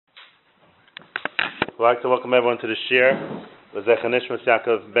I'd like to welcome everyone to the Shir. L'zecha Nishmas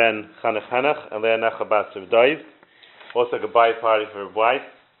Yaakov ben Chanech and Leah Bas Daiv. Also a goodbye party for her wife.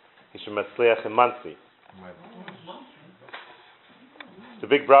 Yishim Matzliach in Muncie. It's a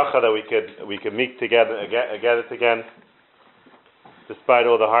big bracha that we could meet together again, despite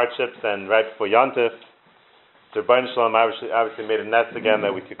all the hardships, and right before Yontif. The Rebbeinu Shalom obviously made a nest again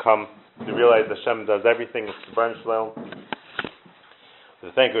that we could come to realize that Hashem does everything. It's the Rebbeinu Shalom. So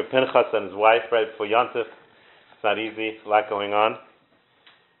thank you, Pinchas and his wife, right before Yontif. It's not easy, a lot going on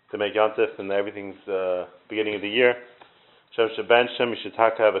to make Yontif, and everything's beginning of the year. Shem Sheben Shem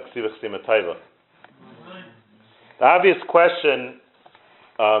Yishitaka have a Ksivach Simatayva. The obvious question,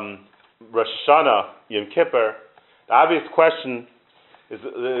 Rosh Hoshana, Yom Kippur, the obvious question is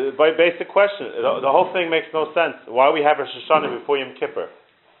a very basic question. The whole thing makes no sense. Why we have Rosh Hoshana before Yom Kippur?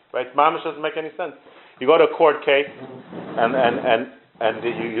 Right? Mamash doesn't make any sense. You go to a court case, and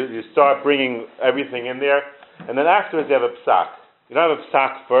you start bringing everything in there, and then afterwards you have a psak. You don't have a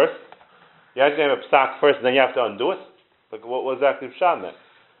psak first. You actually have a psak first, and then you have to undo it. Like, what was actually pshat then?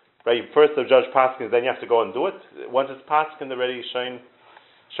 Right? First the judge paskins, then you have to go and do it. Once it's paskin, already shine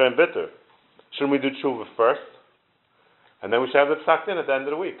bitter. Shouldn't we do tshuva first? And then we should have the psak in at the end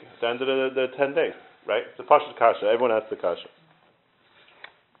of the week, at the end of the 10 days. Right? It's a pashut kasha. Everyone has the kasha.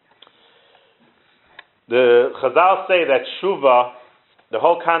 The Chazal say that tshuva, the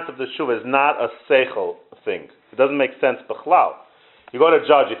whole concept of tshuva is not a seichel thing. It doesn't make sense b'chlal. You go to a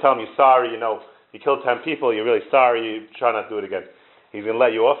judge, you tell him you're sorry, you killed 10 people, you're really sorry, you try not to do it again. He's going to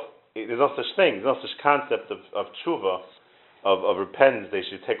let you off. There's no such thing. There's no such concept of tshuva, of repentance. They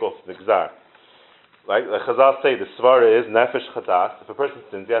should take off the gzar. Right? The Chazal say the svara is nefesh chatas. If a person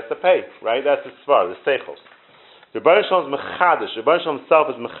sins, he has to pay. Right? That's the svara, the seichel. The Rebbeinu Shalom is mechadish. The Rebbeinu Shalom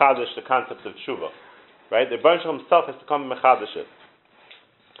himself is mechadish, the concept of tshuva. Right? The Rebbeinu Shalom himself has to come and mechadish it.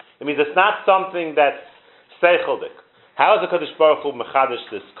 It means it's not something that's seicheldik. How is the Kadosh Baruch Hu mechadish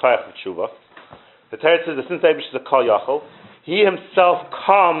this koyach of tshuva? The Torah says that since Eibush is a kol yachol, he himself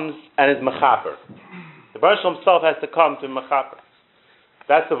comes and is mechaper. The Rebbeinu Shalom himself has to come to mechaper.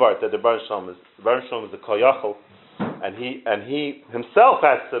 That's the word that the Rebbeinu Shalom is. The Rebbeinu Shalom is the kol yachol, and he himself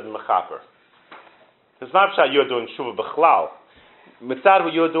has to be mechaper. It's not that you're doing tshuva b'chlal. Mitzad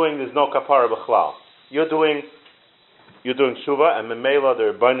what you're doing, there's no kapara b'chlal. You're doing tshuva, and memela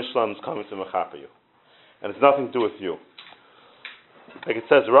the Rebbeinu Shalom is coming to mechaper you, and it's nothing to do with you. Like it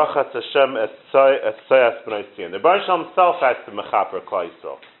says, Rachatz Hashem etzayas b'nai Tzion. The Rebbeinu Shalom himself has to mechaper Klal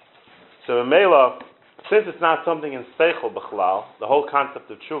Yisrael. So memela, since it's not something in seichel b'chlal, the whole concept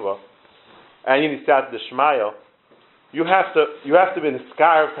of tshuva, and you need to the Shmaya, you have to be in the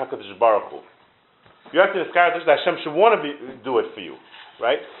sky of Hakadosh Baruch Hu. You have to be in the sky of that Hashem should want to do it for you,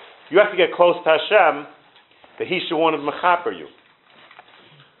 right? You have to get close to Hashem, that He should want to mechaper you.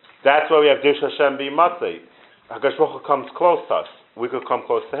 That's why we have Dish Hashem b'Yimatzei. Hakadosh Baruch Hu comes close to us. We could come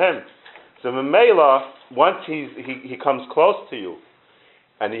close to Him. So Memela, once he comes close to you,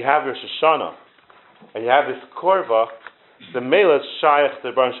 and you have your Shoshana, and you have this korva, the Memela is shaykh the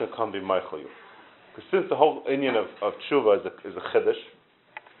Rebbeinu Shalom come be Michael you. Because since the whole Indian of tshuva is a chiddush,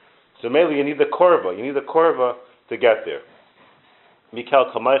 so Memela you need the korva. You need the korva to get there. Mikel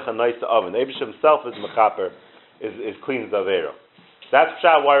Kamaycha Naisa Oven. Eibush himself is mechaper, is clean the avera. That's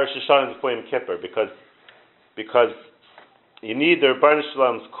why Rosh Hoshana is before Yom Kippur, because you need the Rebbeinu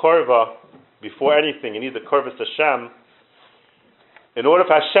Shalom's korva before anything. You need the korvas Hashem in order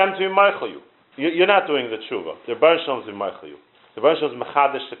for Hashem to be Michael you. You're not doing the tshuva. The Rebbeinu Shalom is be Michael you. The Rebbeinu Shalom is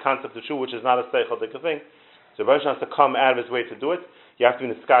mechadish the concept of tshuva, which is not a seichel thing. So the Rebbeinu Shalom has to come out of his way to do it. You have to be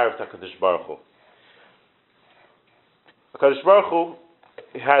in the sky of Hakadosh Baruch Hu. Hakadosh Baruch Hu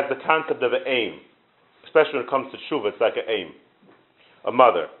has the concept of an aim, especially when it comes to tshuva. It's like an aim, a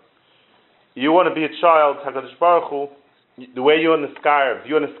mother. You want to be a child, Hakadosh Baruch Hu. The way you're in the sky, if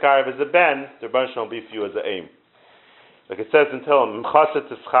you're in the sky as a ben, the Rebbeinu Shalom will be for you as an aim. Like it says in Tehillim,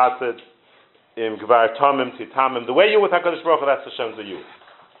 Mchaset is chaset, im gvar tamim titamim. The way you're with Hakadosh Baruch Hu, that's Hashem's of you.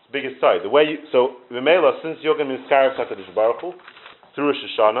 It's the biggest side. The way you, so Memela, since you're going to be in the sky of Hakadosh Baruch Hu through Rosh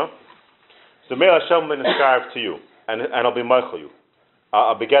Hoshana, so Memela Hashem will be in the sky to you, and I'll be Michael you.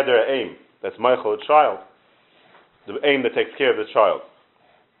 I'll be gather an aim. That's Michael, a child. The aim that takes care of the child.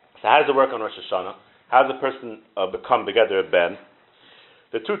 So how does it work on Rosh Hoshana? How does a person become together a ben?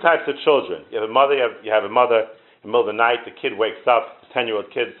 There are two types of children. You have a mother. You have a mother in the middle of the night. The kid wakes up. The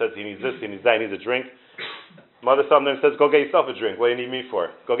 10-year-old kid says he needs this, he needs that, he needs a drink. Mother sometimes says, "Go get yourself a drink. What do you need me for?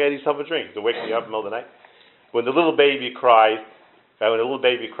 Go get yourself a drink." To wake me up in the middle of the night. When the little baby cries,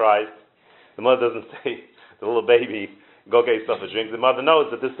 the mother doesn't say the little baby, "Go get yourself a drink." The mother knows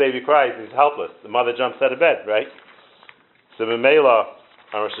that this baby cries and he's helpless. The mother jumps out of bed, right? So Memela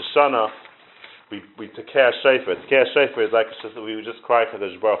on Rosh Hoshana, we take care of shayfer. Take care of shayfer is like we would just cry to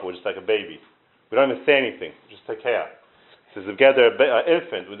the Baruch Hu, we're just like a baby. We don't even say anything. We just take care. So together, an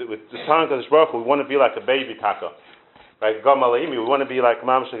infant with the tongue of the Baruch Hu, we want to be like a baby taka. Right? We want to be like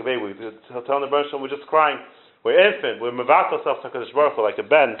mamash, like a baby. We're telling the Baruch Hu, we're just crying. We're infant. We're mevat ourselves to Hakadosh Baruch Hu, like a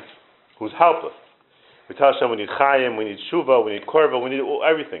ben who's helpless. We tell Hashem we need chayim, we need shuva, we need korva, we need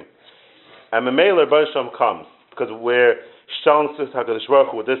everything. And Memela Baruch Hashem comes because we're showing to Hakadosh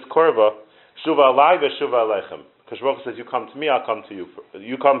Baruch Hu with this korva. Shuva alai v'shuva aleichem. Because Baruch Hu says, you come to me, I'll come to you.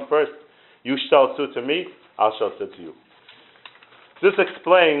 You come first. You shall suit to me, I'll shall suit to you. This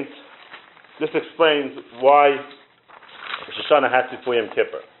explains why Hoshana has to be for Yom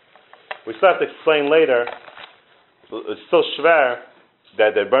Kippur. We still have to explain later. It's still shver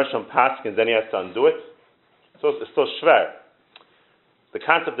that the Baruch Hashem paskins, then he has to undo it. So it's still shver. The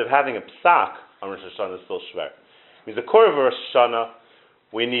concept of having a psak on Rosh Hashanah is still shver. It means the core of Rosh Hashanah,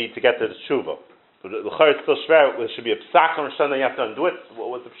 we need to get to the tshuva. The chayr is still shver. There should be a psak on Rosh Hashanah, you have to undo it.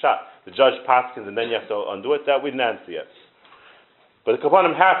 What's the pshat? The judge paskins and then you have to undo it. That we didn't answer yet. But the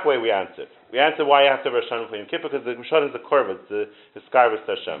Kabbanim halfway we answered. We answered why you have to have Rosh Hashanah for Yom Kippur, because the Rosh Hashanah is the korban, it's the skarvus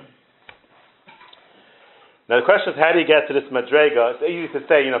to Hashem. Now the question is, how do you get to this madrega? It's easy to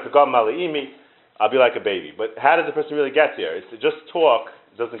say, Kagam Mali'imi, I'll be like a baby. But how does the person really get there? It's just talk,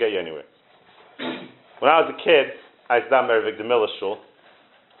 it doesn't get you anywhere. When I was a kid, I used to daven by the Millah Shul,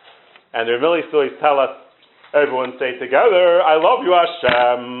 and the Millah used to always tell us, everyone say together, I love you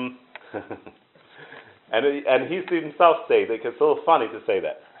Hashem. and he used to himself say, it's a little funny to say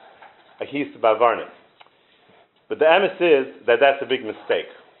that. Like he used to bavarnit. But the emes is that that's a big mistake.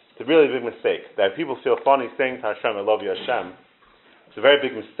 It's a really big mistake. That if people feel funny saying to Hashem, I love you Hashem, it's a very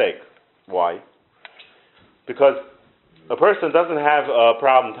big mistake. Why? Because a person doesn't have a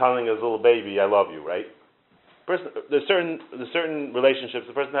problem telling his little baby, I love you, right? There's certain relationships,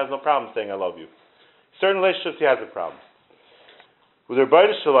 the person has no problem saying, I love you. Certain relationships, he has a problem. With the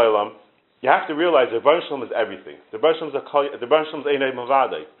Rebbeinu Shalom, you have to realize the Rebbeinu Shalom is everything. The Rebbeinu Shalom is Einay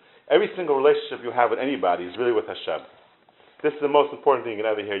Mavadai. Every single relationship you have with anybody is really with Hashem. This is the most important thing you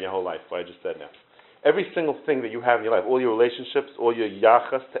can ever hear in your whole life, what I just said now. Every single thing that you have in your life, all your relationships, all your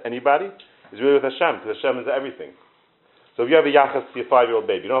yachas to anybody, is really with Hashem, because Hashem is everything. So if you have a yachas to your 5-year-old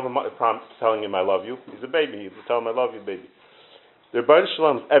baby, you don't have a problem telling him I love you. He's a baby, you tell him I love you, baby. The Rebbeinu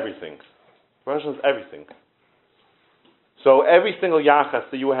Shalom is everything. The Rebbeinu Shalom is everything. So every single yachas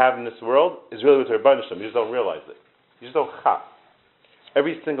that you have in this world is really with the Rebbeinu Shalom. You just don't realize it. You just don't chap.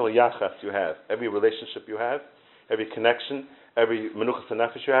 Every single yachas you have, every relationship you have, every connection, every menuchas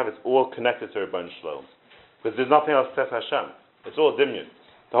nefesh you have, it's all connected to Rebbeinu Shalom. Because there's nothing else except Hashem. It's all dimyon.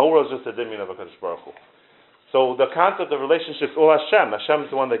 The whole world is just a dimyon of HaKadosh Baruch Hu. So the concept of relationships, all Hashem. Hashem is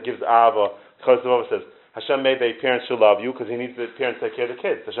the one that gives Ava. Chosavova says, Hashem made the parents to love you because he needs the parents to take care of the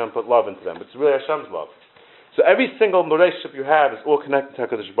kids. Hashem put love into them. But it's really Hashem's love. So every single relationship you have is all connected to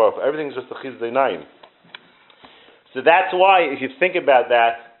HaKadosh Baruch Hu. Everything is just a chizdei nayim. So that's why, if you think about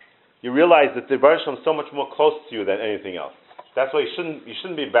that, you realize that the Baruch Hashem is so much more close to you than anything else. That's why you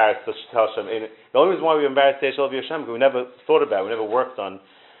shouldn't be embarrassed to tell Hashem. The only reason why we're embarrassed to say Shalom Hashem because we never thought about it, we never worked on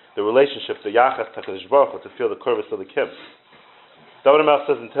the relationship, the Yachas HaKadosh Baruch Hu, to feel the curvature of the kibbutz. David Melch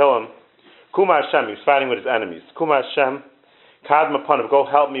says in Tehillim, Kuma Hashem, he's fighting with his enemies. Kuma Hashem, Kadma Panav, go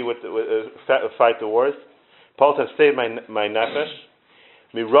help me with fight the wars. Paul says, save my nefesh.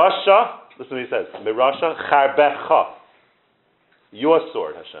 Mirasha, listen to what he says. Mirasha charbecha, your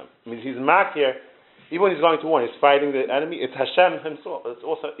sword, Hashem. It means he's makir. Even when he's going to war, he's fighting the enemy. It's Hashem himself. It's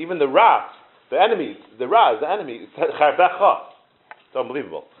also even the Ra, the enemy. The Ra is the enemy. It's charbecha. It's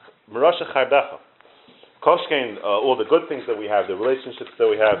unbelievable. Mirasha charbecha. Koshkein, all the good things that we have, the relationships that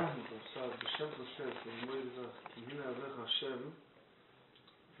we have.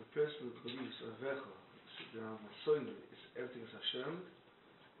 The person who believes everything is Hashem,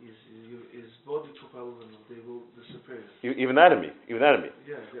 his body took over and they will disappear. Even the enemy.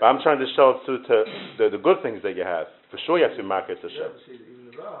 Yeah. But I'm trying to show to the good things that you have. For sure you have to mark it to Hashem.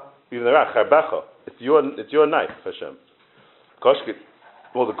 Even the Ra, charbecha. It's your knife, Hashem. Koshkein,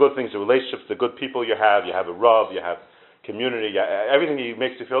 all the good things, the relationships, the good people you have a Rav, you have community, everything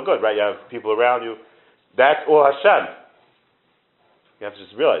makes you feel good, right? You have people around you. That's all Hashem. You have to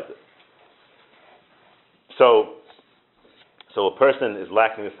just realize it. So a person is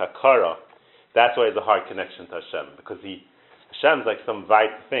lacking this hakara. That's why it's a hard connection to Hashem, because Hashem's like some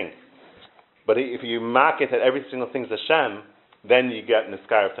vital thing. But if you mark it at every single thing is Hashem, then you get in the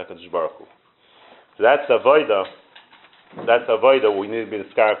sky of HaKadosh Baruch Hu. So that's avoida. That's avoida. We need to be in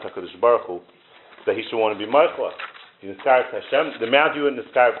the sky of HaKadosh Baruch Hu, that he should want to be Meichla. He's in the sky of Hashem. The amount you in the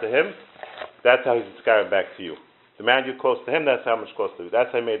sky to him, that's how he's in the sky back to you. The amount you're close to him, that's how much close to you.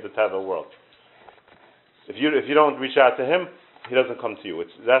 That's how he made the entire world. If you don't reach out to him, he doesn't come to you.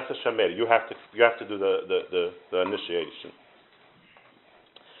 That's a shamer. You have to do the initiation.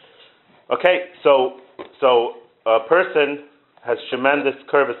 Okay, so a person has tremendous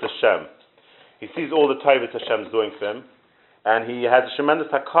curvus Hashem. He sees all the tayvus Hashem is doing for him, and he has a tremendous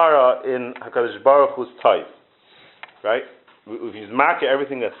hakara in Hakadosh Baruch Hu's tayv. Right? If he's marking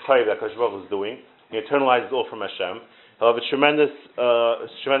everything that's tayv that Hakadosh Baruch Hu is doing, he internalizes all from Hashem. He'll have a tremendous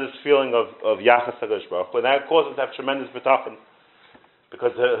feeling of Yachas Hakadosh Baruch Hu, and that causes him to have tremendous bitachon,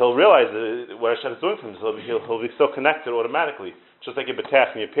 because he'll realize what Hashem is doing for him. So he'll be so connected automatically, just like you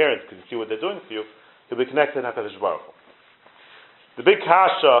betach in your parents, because you see what they're doing for you. He'll be connected to Hakadosh Baruch Hu. The big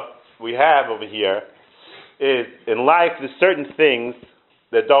kasha we have over here is, in life, there's certain things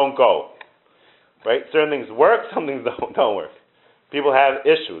that don't go. Right? Certain things work, some things don't work. People have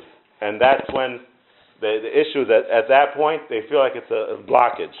issues, and that's when the issues at that point, they feel like it's a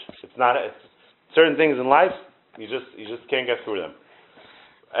blockage. Certain things in life, you just can't get through them.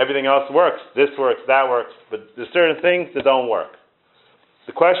 Everything else works. This works, that works, but there's certain things that don't work.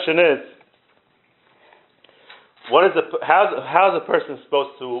 The question is, how's a person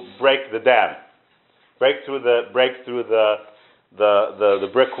supposed to break the dam, break through the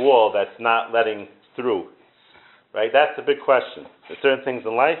brick wall that's not letting through? Right? That's the big question. There's certain things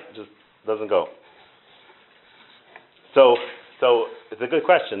in life it just doesn't go. So it's a good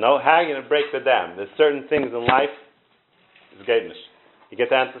question. No, how are you going to break the dam? There's certain things in life. It's gaidnish. You get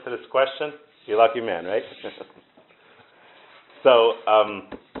the answer to this question, you're a lucky man, right? So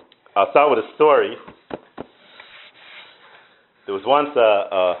I'll start with a story. There was once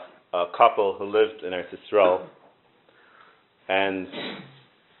a couple who lived in Eretz Yisrael, and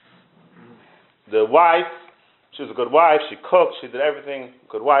the wife, she was a good wife, she cooked, she did everything,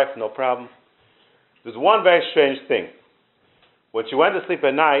 good wife, no problem. There's one very strange thing. When she went to sleep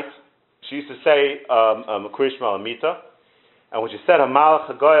at night, she used to say Krishma Alamita, and when she said Hamalach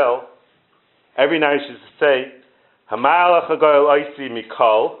HaGoyel, every night she used to say Hamalach HaGoyel Oisi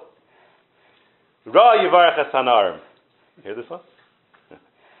Mikol Ra Yivarech Es Hanarim. You hear this one?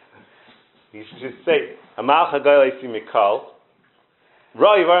 You should say Hamalach HaGoyel Oisi Mikol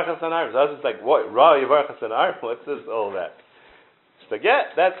Ra Yivarech Es Hanarim. So I was just like, what? Ra Yivarech Es Hanarim? What's this? All that. She's like, yeah,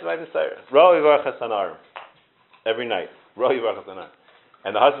 that's my Messiah. Ra Yivarech Es Hanarim. Every night. Ra Yivarech Es Hanarim.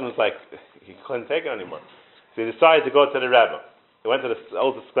 And the husband was like, he couldn't take it anymore. So he decided to go to the Rebbe. He went to the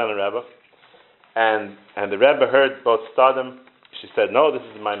oldest Sklener Rebbe, and the Rebbe heard both stardom. She said, no, this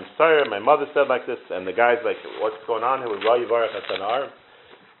is my Messiah, my mother said like this, and the guy's like, what's going on here with Ra Yivarech Es Hanarim?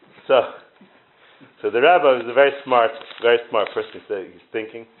 So the Rebbe was a very smart person. He said, he's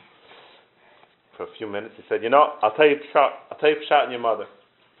thinking for a few minutes. He said, I'll tell you pshat in your mother.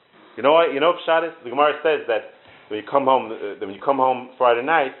 You know what pshat is? The Gemara says that when you come home Friday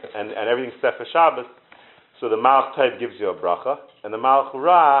night and everything's set for Shabbos, so the Malach Tov gives you a bracha, and the Malach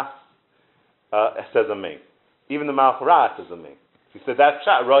Ra says Amen. Even the Malach Ra says Amen. He said that's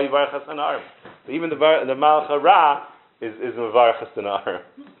pshat. Ra Yivarech Es Hanarim. Even the Malach Ra is Yivarech Es Hanarim.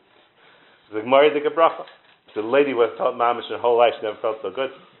 The Gemara is a bracha. So the lady was taught mamish her whole life. She never felt so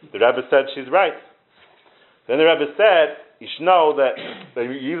good. The Rebbe said she's right. Then the Rebbe said you should know that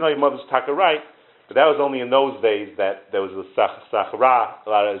even though your mother's taka right, but that was only in those days that there was a sachra, a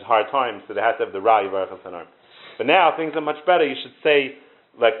lot of hard times, so they had to have the ra Yivarech Es Hanarim. But now things are much better. You should say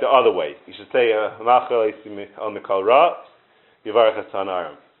like the other way. You should say Hamalach HaGoyel Ra Yivarech Es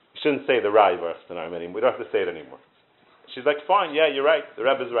Hanarim. You shouldn't say the ra Yivarech Es Hanarim anymore. We don't have to say it anymore. She's like, fine, yeah, you're right. The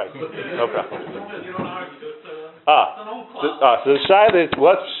Rebbe's right. No problem. You don't argue. So the shayla is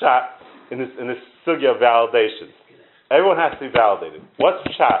what's pshat in this sugya of validation. Everyone has to be validated. What's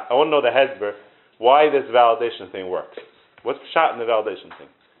pshat? I want to know the hezber. Why this validation thing works. What's pshat in the validation thing?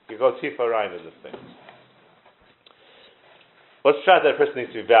 You go tifa ryan in this thing. What's pshat that a person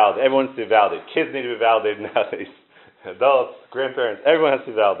needs to be validated? Everyone needs to be validated. Kids need to be validated nowadays. Adults, grandparents, everyone has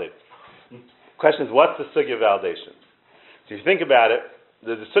to be validated. Question is, what's the sugya of validation? So if you think about it,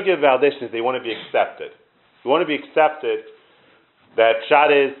 the sugya of validation is they want to be accepted. You want to be accepted. That pshat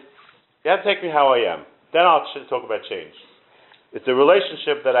is, you have to take me how I am. Then I'll talk about change. It's a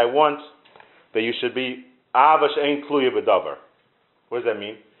relationship that I want that you should be avash ein tluya b'davar. What does that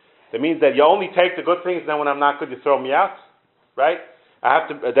mean? That means that you only take the good things, and then when I'm not good, you throw me out, right?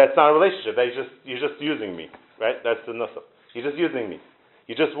 That's not a relationship. You're just using me, right? That's the nusach. You're just using me.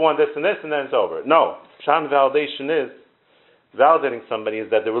 You just want this and this, and then it's over. No, pshat validation is validating somebody is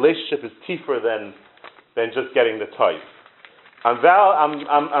that the relationship is deeper than just getting the type. I'm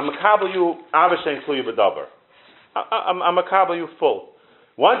makabel you avash ein tluya b'davar. I'm makabel you full.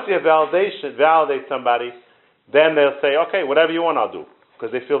 Once you have validate somebody, then they'll say, okay, whatever you want, I'll do.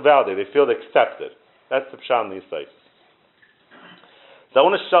 Because they feel validated, they feel accepted. That's the pshat in the Yisai. So I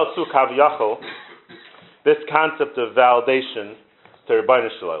want to show through Kaviyachol this concept of validation to Rebbeinu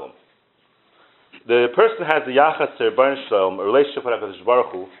Shalom. The person has a yachas to Rebbeinu Shalom, a relationship with HaKadosh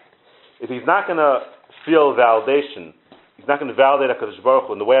Baruch Hu. If he's not going to feel validation, he's not going to validate HaKadosh Baruch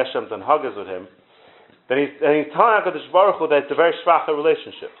Hu in the way Hashem's on Haggaz with him, then he's telling HaKadosh Baruch Hu that it's a very shvacha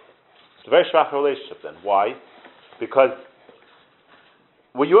relationship. It's a very shvacha relationship then. Why? Because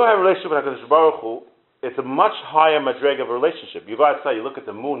when you have a relationship with HaKadosh Baruch Hu, it's a much higher madreg of a relationship. You go outside, you look at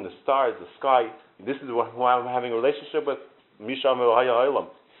the moon, the stars, the sky. This is who I'm having a relationship with. Misham Elohaya Ha'olam.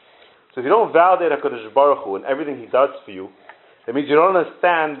 So if you don't validate HaKadosh Baruch Hu and everything He does for you, it means you don't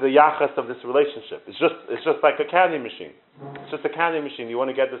understand the yachas of this relationship. It's just like a candy machine. It's just a candy machine. You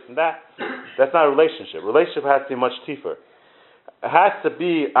want to get this and that. That's not a relationship. Relationship has to be much deeper. It has to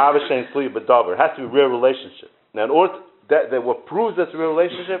be avashen tli b'davar. It has to be a real relationship. Now, in order that what proves that's a real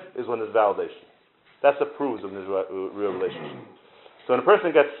relationship is when there's validation. That's what proves when there's a real relationship. So when a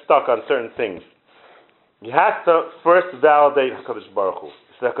person gets stuck on certain things, he has to first validate HaKadosh Baruch Hu.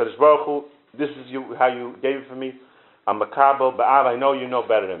 So HaKadosh Baruch Hu, this is how you gave it for me. I'm makabel, ba'av, I know you know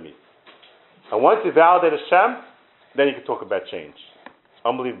better than me. And once you validate Hashem, then you can talk about change.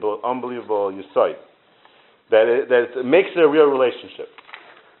 Unbelievable Yesod. That it makes it a real relationship.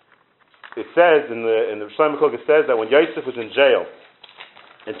 It says in the Shlem Klug, it says that when Yosef was in jail,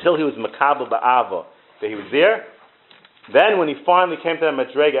 until he was makabel ba'ava, that he was there, then when he finally came to the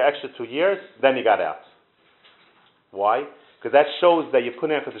Madrega extra 2 years, then he got out. Why? Because that shows that you're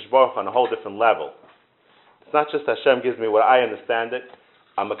putting HaKadosh Baruch Hu on a whole different level. It's not just Hashem gives me what I understand it.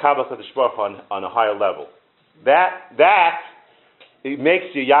 I'm makabel HaKadosh Baruch Hu on a higher level. That it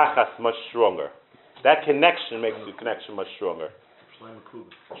makes your yachas much stronger. That connection makes your connection much stronger.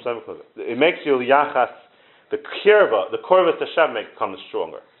 It makes your yachas, the korva to Hashem becomes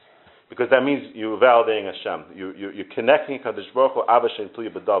stronger. Because that means you're validating Hashem. You're connecting HaKadosh Baruch Hu, avashen tli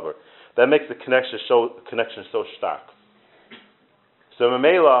b'davar. That makes the connection so stark. So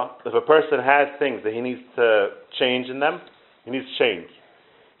Mamela, if a person has things that he needs to change in them, he needs to change.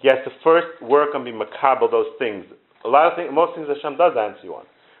 He has to first work on being makabel those things. Most things Hashem does answer you on.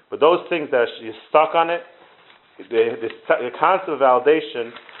 But those things that you're stuck on it, the constant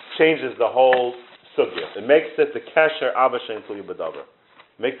validation changes the whole sugya. It makes it the kesher avashen tli b'davar.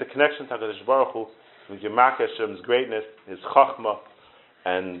 It makes the connection to HaKadosh Baruch Hu with your Hashem's greatness, His chachma,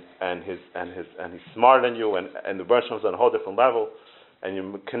 and He's smarter than you, and the Baruch Hashem's on a whole different level, and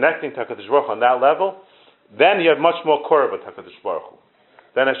you're connecting to HaKadosh Baruch Hu on that level, then you have much more korva to HaKadosh Baruch Hu.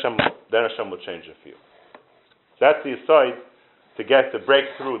 Then Hashem will change it for you. So that's the aside to break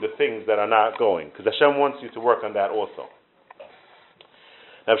through the things that are not going, because Hashem wants you to work on that also.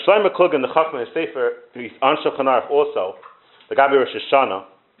 Now, Shlomo Klug in the Chachma Sefer, he's on Shulchan Aruch also, the Gabi Rosh Hoshana,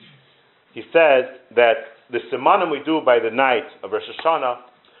 he says that the simanim we do by the night of Rosh Hoshana,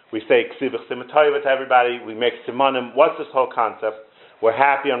 we say ksivich simatayva to everybody, we make simanim. What's this whole concept? We're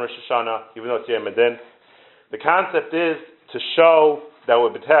happy on Rosh Hoshana, even though it's Yom Adin. The concept is to show that we're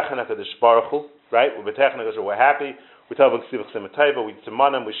b'techen HaKadosh Baruch Hu, right? We're b'techen HaKadosh, we're happy. We tell them ksivich simatayva, we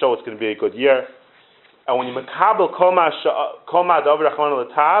simanim, we show it's going to be a good year. And when you makabel kol ma'adav rachman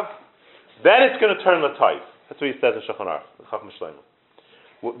l'tav, then it's going to turn l'tayv. That's what he says in Shulchan Aruch, the Chacham Shlomo.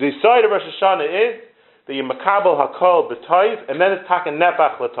 The side of Rosh Hoshana is that you makabel hakol b'tayv, and then it's taken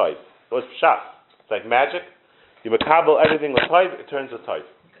nepach l'tayv. So it's pshat. It's like magic. You makabel everything l'tayv, it turns l'tayv.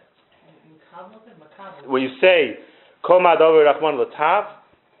 When you say kol ma'adav rachman l'tav,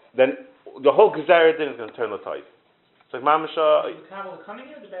 then the whole gezerah din is going to turn l'tayv. It's like mamisha. The coming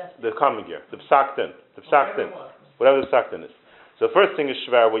year or the best? The coming year, the psak din, whatever the psak din is. So the first thing is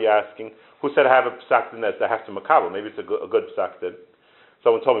shver. What you're asking? Who said I have a psak din that I have to makabel? Maybe it's a good psak din.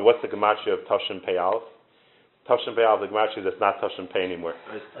 Someone told me, what's the gematria of Tavshin Pei Aliph? Tavshin Pei Aliph, the gematria that's not Tavshin Pei anymore.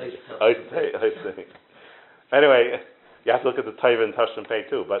 Anyway, you have to look at the Taiva and Tavshin Pei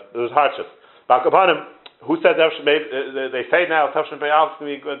too, but there was hardship. Bakapanim, who said they say now Tavshin Pei Aliph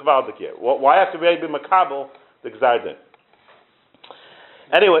is going to be Gvaldik here? Why have to be makabel the Gzardin?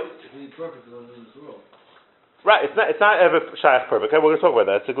 Anyway. Right, it's not ever shaykh perfect. Okay, we're going to talk about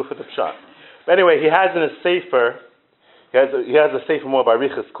that. It's a good for the pshat. But anyway, he has in his sefer, he has a sefer more by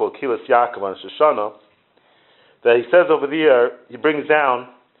Riches called Kilas Yaakov on Shoshana, that he says over there, he brings down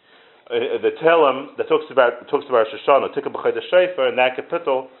the Telem that talks about Shoshana, Tikka B'chai the Shefer, in that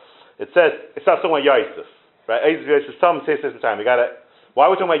capital, it says, it's not talking about Yosef, right? Some say the time, why are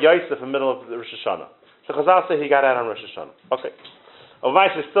we talking about Yosef in the middle of the Rosh Hashanah? So Chazal say he got out on Rosh Hashanah. Okay.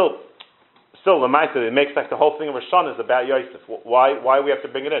 Still, the Maisa, it makes like the whole thing of Rosh Hashanah is about Yosef. Why we have to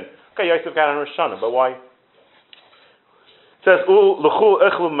bring it in? Okay, Yosef got on Rosh Hashanah, but why? says, L'chu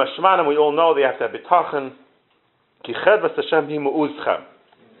echlu mashmanim, we all know they have to have bitachon. Ki chedvas Hashem hi mu'uzchem.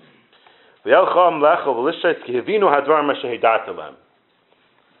 V'yelcham lecho v'lishayt ki hevinu hadvar ma shehidarta lehem.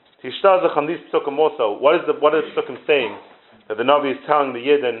 Tishtazach on these psukim also, what is the psukim saying? That the Navi is telling the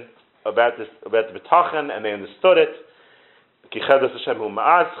Yidden about the bitachon, and they understood it. Ki chedvas Hashem hu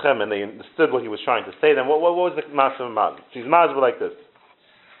ma'azchem, and they understood what he was trying to say. Then what was the massive ma'az? These ma'az were like this.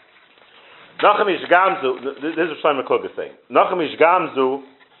 Nachamish Gamzu, this is what Shlomo Klug is saying. Nachamish Gamzu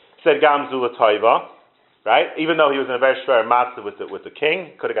said Gamzu l'toiva, right? Even though he was in a very shver matzah with the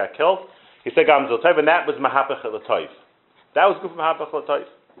king, could have got killed. He said Gamzu l'toiva, and that was mahapach l'toiv. That was good for mahapach l'toiv.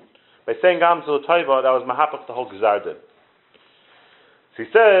 By saying Gamzu l'toiva, that was mahapach the whole Gzar Din. So he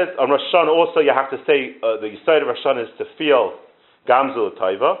says on Rosh Hoshana also you have to say the Yisrael of Rosh Hoshana is to feel Gamzu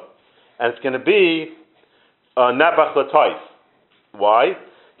l'toiva, and it's going to be Nabach l'toiv. Why?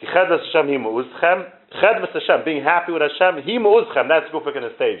 Chedvas Hashem hi mu'uzchem. Chedvas Hashem, being happy with Hashem, hi mu'uzchem. That's gufa going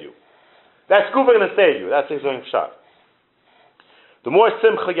to save you. That's gufa going to save you. That's his going shot. The more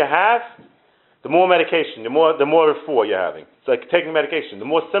simcha you have, the more medication, the more refuah you're having. It's like taking medication. The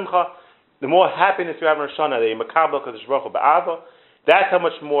more simcha, the more happiness you have in Rosh Hoshana, the makabel kadosh baruch hu ba'ava. That's how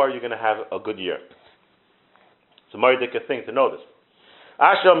much more you're going to have a good year. It's a mardika thing to know this.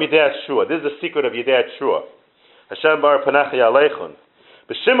 Asher midei shua. This is the secret of Yidei Shua. Hashem bar panecha yaleichon.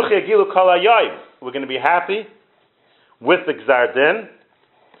 We're going to be happy with the Gzar Din,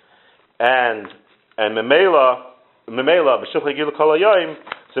 and Memela b'shimcha yagilu kol hayayim,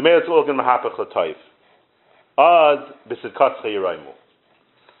 so Memela it's all going to mahapach l'toiv. Az b'sidkatcha yiraymu.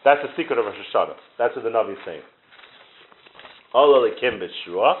 That's the secret of Rosh Hashanah. That's what the Navi is saying. All alekim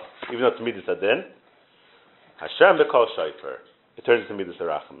b'shua, even though it's midas adin, Hashem b'kol shayfer. It turns into midas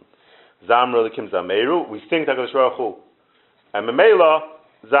harachim. Zamra alekim zameru. We sing Hakadosh Baruch Hu, and Memela.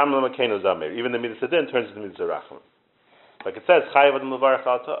 Zamla Makeno Zamer. Even the Midas Adin turns into Midas Arachim. Like it says, Chayav Adam Levarach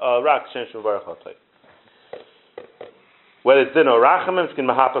Rak Shen Levarach Al. Whether it's Din or Rachamim, it's going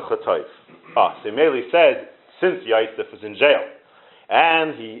to Mahapach Chatoif. So Meli said, since Yosef was in jail,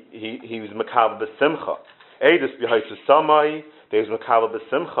 and he was Makabel B'Simcha, Eidus B'Haisus Samai, there was Makabel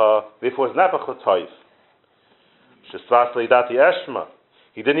B'Simcha, therefore it's Nabach Chatoif. Shesvas Leidati Eshma.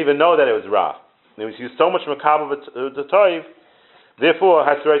 He didn't even know that it was Ra. He was used so much Makabel B'Toiv. Therefore,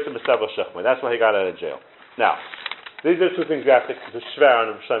 that's why he got out of jail. Now, these are two things we have to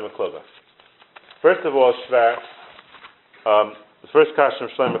shver on Shlomo Klug. First of all, shver, the first question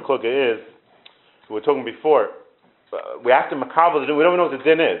of Shlomo Klug is, we were talking before, we have to makabel the din, we don't know what the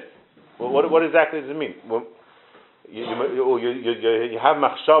din is. Well, what exactly does it mean? Well, you have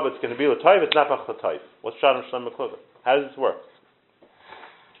machshav, it's going to be l'toiv, it's not l'toiv. What's shot on Shlomo Klug? How does this work?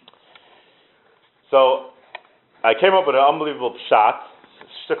 So, I came up with an unbelievable pshat,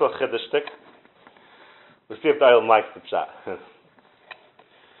 shtickle chiddush shtick. We'll see if the Eilim likes the pshat.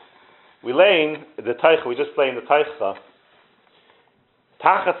 We just lay in the teicha.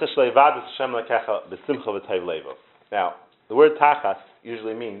 Tachas shleivad Hashem lekecha b'simcha v'tayv levo. Now, the word tachas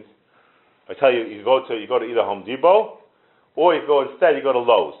usually means, I tell you, you go to either Home Depot, or you go to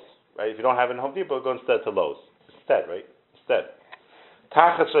Lowe's. Right? If you don't have it in Home Depot, go instead to Lowe's. Instead.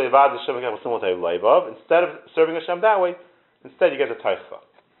 Instead of serving Hashem that way, instead you get a teicha.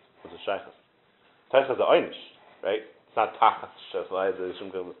 What's a shaychas? Teicha is the einish, right? It's not tachas.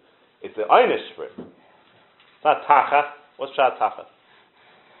 It's the einish for it. It's not tachas. What's shad tachas?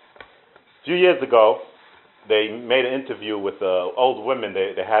 A few years ago, they made an interview with old women.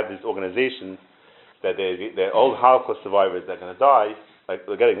 They had these organizations that they're old Holocaust survivors that are going to die, like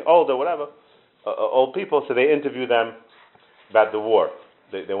they're getting old or whatever, old people. So they interview them about the war.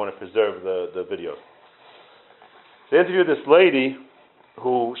 They want to preserve the videos. They interviewed this lady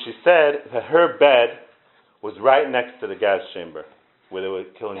who she said that her bed was right next to the gas chamber where they were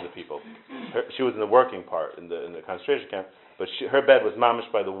killing the people. She was in the working part in the concentration camp, but her bed was mamish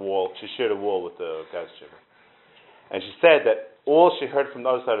by the wall. She shared a wall with the gas chamber. And she said that all she heard from the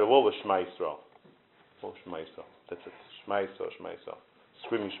other side of the wall was Shema Yisrael. Oh, Shema Yisrael. That's it. Shema Yisrael, Shema Yisrael.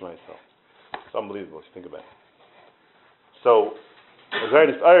 Screaming Shema Yisrael. It's unbelievable if you think about it. So, I was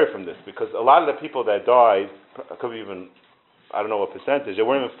very inspired from this, because a lot of the people that died, could be even, I don't know what percentage, they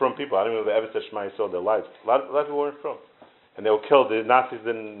weren't even from people. I don't even know if they ever said Shema Yisrael in their lives. A lot of people weren't from. And they were killed. The Nazis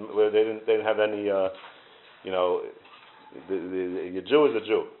didn't have any, a Jew is a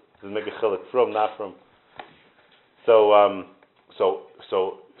Jew. Doesn't make a chilek from, not from. So a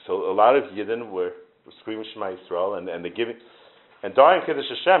lot of Yidden were screaming Shema Yisrael, and they're giving, and dying Kiddush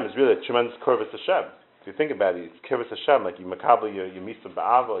Hashem is really a tremendous kurvas Hashem. If you think about it, it's Kibbutz Hashem, like you makabel your misa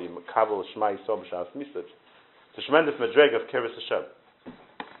ba'ava, you makabel Shema Yisrael b'shas misa. It's a tremendous madreg of Kibbutz Hashem.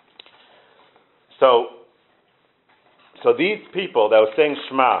 So So these people that were saying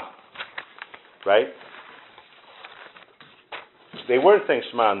Shema, right? They weren't saying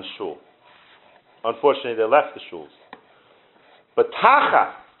Shema in the shul. Unfortunately, they left the shuls. But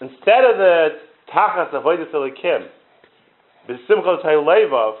Tachas, instead of the Tachas of Avodas Elikim, B'Simcha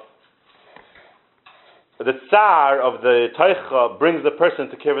Taylevav, the Tsar of the Teicha brings the person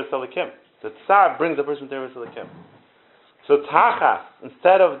to Kirvas Elikim. The Tsar brings the person to Kirvas Elikim. So Tachas,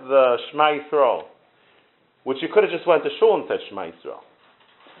 instead of the Shema Yisrael, which you could have just went to shul and said Shema Yisrael.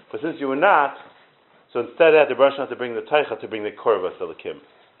 But since you were not, so instead of that, the Rosh had to bring the Teicha to bring the Kirvas Elikim.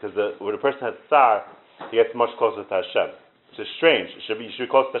 Because when a person has Tsar, he gets much closer to Hashem. Which is strange. You should be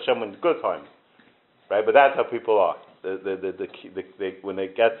close to Hashem in good times. Right? But that's how people are. When they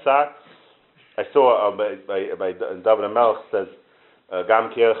get Tsar, I saw by David HaMelech says, Gam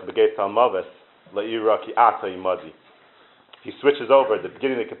Kielech Begeit Talmaves, La'ira Ki Ata Imadi. He switches over at the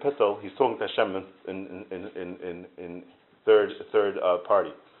beginning of the capital. He's talking to Hashem in third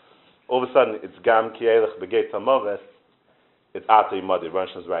party. All of a sudden, it's Gam Kielech Begeit Talmaves. It's Ata Imadi.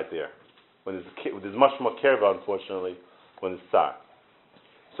 Rosh is right there. When there's much more kirva, unfortunately, when it's Tsar.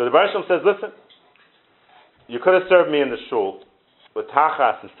 So the Baruch Shem says, listen, you could have served me in the shul, but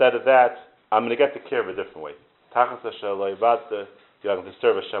Tachas, instead of that, I'm going to get the kirva a different way. Tachas Hashem lo yibadte, you're going to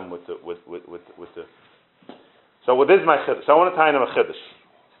serve Hashem with the. So what is my chiddush? I want to tie in a chiddush.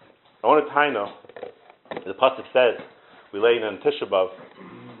 I want to tie in the pasuk says, we lay in Tisha B'Av,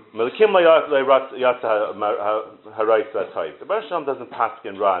 Melikim yatsa harayis taif. The Baruch Shem doesn't pass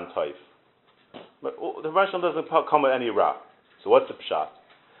in ra and taif. But the Baruch Shem doesn't come with any ra. So what's the pshat?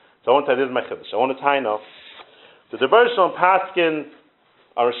 So I want to tie this is my chiddush. I want to tie in. So the Baruch Shem pass in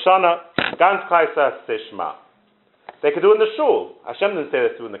Hoshana ganz kaisa seshma. They could do it in the shul. Hashem didn't say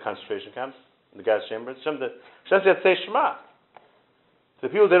this to in the concentration camps, in the gas chambers. Hashem said say Shema. The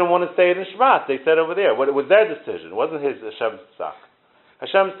people didn't want to say it in Shema. They said over there. It was their decision. It wasn't Hashem's sak.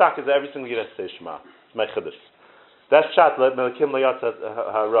 Hashem's sak is every single year to say Shema. It's my chiddush. That's pshat melikim layatza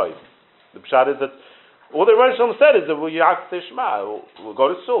haroy. The pshat is that all the Rosh said is that you have to say Shema. We'll go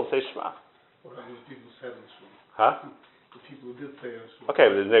to shul, say Shema. What happened if people said in shul? Huh? The people who did say in shul. Okay,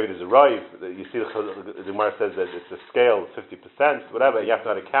 but maybe there's a rive. You see, the Gemara says that it's a scale, 50%, whatever. You have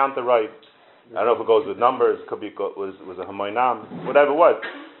to know how to count the rive. I don't know if it goes with numbers. It could be was a hamoinam, whatever it was.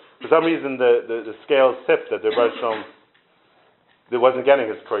 For some reason, the scale tipped that the Rosh there wasn't getting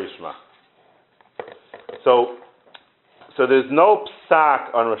his Korei Shema. So there's no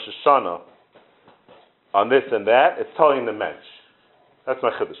psak on Rosh Hashanah on this and that. It's telling the mensch. That's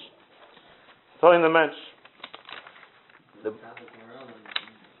my chiddush. Telling the mensch.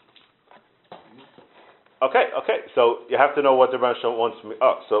 Okay. So you have to know what the Baruch Shem wants from me.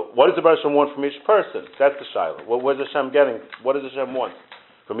 So what does the Baruch Shem want from each person? That's the shiloh. What is Hashem getting? What does Hashem want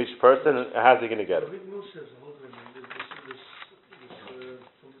from each person, and how's he going to get it?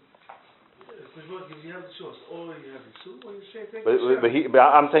 But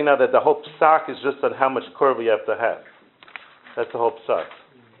I'm saying now that the whole psak is just on how much korva you have to have. That's the whole psak.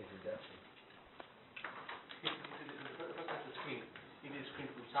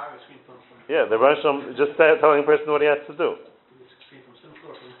 Yeah, the Rosh is just telling a person what he has to do.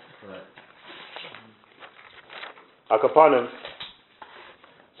 Akapanim.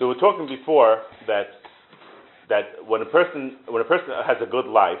 So we were talking before that when a person has a good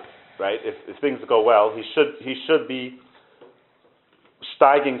life, right? If things go well, he should be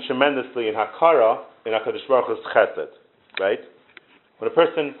steiging tremendously in Hakara in HaKadosh Baruch Hu's Chesed, right? When a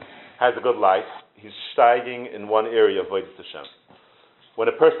person has a good life, he's steiging in one area of Avodas Hashem. When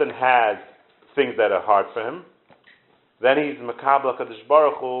a person has things that are hard for him, then he's Makabel HaKadosh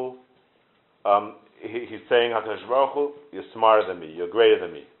Baruch Hu. He's saying, HaKadosh Baruch Hu, you're smarter than me, you're greater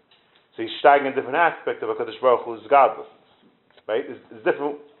than me. So he's steiging a different aspect of HaKadosh Baruch Hu's godless, right? There's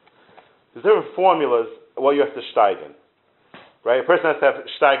different formulas what you have to steig in, right? A person has to have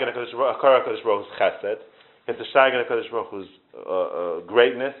steig in HaKadosh Baruch Hu's Chesed. He has to steig in HaKadosh Baruch Hu's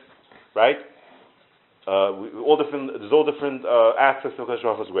greatness, right? There's all different aspects of HaKadosh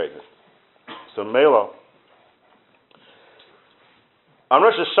Baruch Hu's greatness. So Mela, on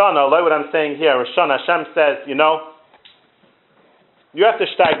Rosh Hoshana, like what I'm saying here, Rosh Hoshana, Hashem says, you have to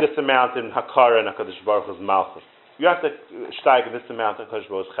steig this amount in Hakara and HaKadosh Baruch Hu's Malchus. You have to steig in this amount in HaKadosh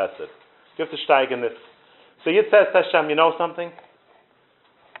Baruch Hu's Chesed. You have to steig in this. So Yid says to Hashem, you know something?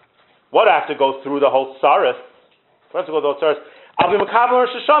 What I have to go through the whole Tsaris? I'll be Makabel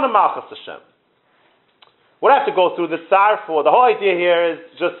Rosh Hoshana Malchus Hashem. What I have to go through the Tsar for? The whole idea here is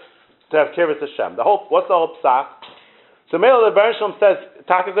just to have Kibbutz Hashem. What's the whole psak? So Mela the Baruch Shem says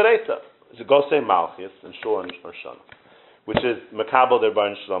Taka Geresa. So go say Malchus and Shul and Hoshana, which is Makabel the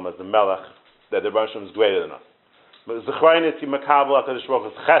Baruch Shem as the Melech, that the Baruch Shem is greater than us. But Zechrein is Makabel HaKadosh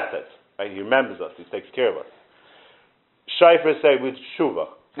Baruch Hu's chesed. Right? He remembers us. He takes care of us. Shayfer say with Shuvah.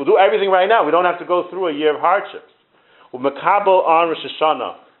 We'll do everything right now. We don't have to go through a year of hardships. With Makabel on Rosh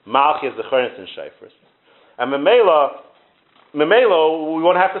Hoshana, Malchi is Zechrein and Shayfer. And Memela, we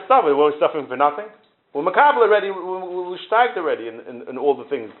won't have to suffer. We're suffering for nothing. We're Makabel already. We're steiged already in all the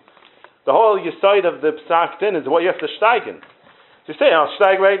things. The whole side of the Psak Din is what you have to steig in. So you say, I'll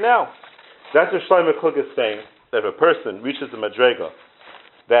steig right now. That's what Shlomo Klug is saying, that if a person reaches the Madrega,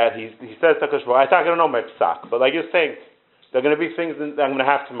 that he says, I don't know my Psak, but like you're saying, there are going to be things that I'm going to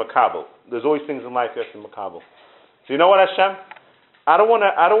have to Makabel. There's always things in life you have to Makabel. So you know what, Hashem? I don't want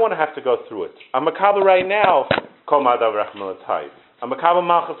to have to go through it. I'm Makabel right now. Kol Ma'adav Rachman L'Tayv. I'm Makabel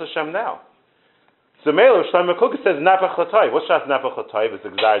Malchus Hashem now. So Melo Shlomo Klug says Nefach L'Tayv. What's Shas Nefach L'Tayv? It's a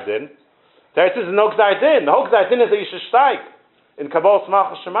Gzar Din. There it says no Gzar Din. The whole Gzar Din is that you should steig in Kabbal's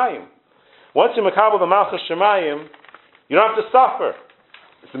Malchus Shemayim. Once you Makabel the Malchus Shemayim, you don't have to suffer.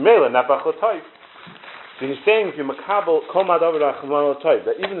 It's a Melo Nefach L'Tayv. So he's saying if you Makabel Kol Ma'adav Rachman L'Tayv,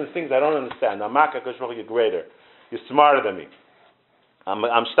 that even the things I don't understand, I'm you're greater. You're smarter than me.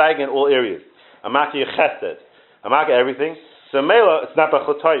 I'm steiging in all areas. I'm making your chesed. I'm making everything. So Mela, it's not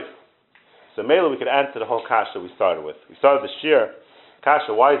b'chotoif. So Mela, we could answer the whole kasha we started with. We started the shir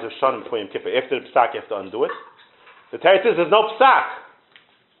kasha. Why is there Hoshana before Yom Kippur? After the psak, you have to undo it. The Torah says there's no psak.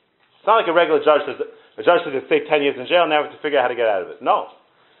 It's not like a regular judge says a judge says stay 10 years in jail and never have to figure out how to get out of it. No.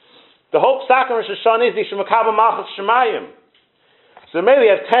 The whole psak in Rosh Hoshana is Yishum Makabel Malchus Shemayim. So Mela,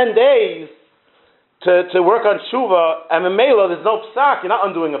 you have 10 days to work on tshuva, and in Mela, there's no psak. You're not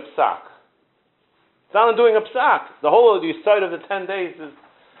undoing a psak. It's not undoing a psak. The whole of the side of the 10 days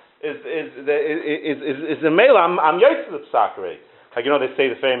is in Mela. I'm used to the psak already. Like they say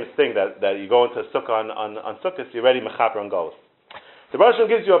the famous thing that you go into a sukkah on sukkahs, you're ready mechaper on goals. The Rosh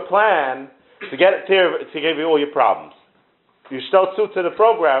gives you a plan to give you all your problems. You still suit to the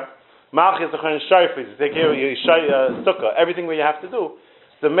program. Malchi is the shayfis. Take care of your sukkah. Everything that you have to do.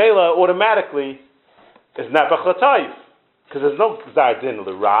 The Mela automatically is nefach l'tayv, because there's no gzar din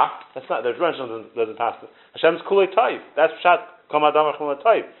l'ra. That's not. The Rosh doesn't pass it. Hashem's kulei tayv. That's pshat kol ma'adav rachman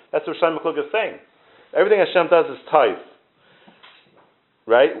l'tayv. That's what Shlomo Klug is saying. Everything Hashem does is tayv.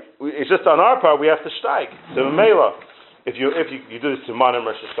 Right? It's just on our part we have to strike. So Mela, if you do this to Manim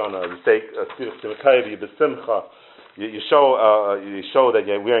Rosh Hoshana, you take you besimcha, you show that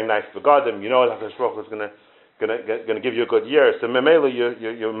you're wearing nice begadim. You know that Hakadosh Baruch Hu is going to give you a good year. So Memela,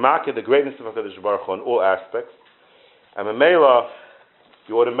 you're marking the greatness of HaKadosh Baruch Hu in all aspects. And Memela,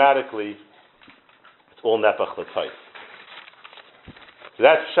 you automatically, it's all Nefach L'Tayv. So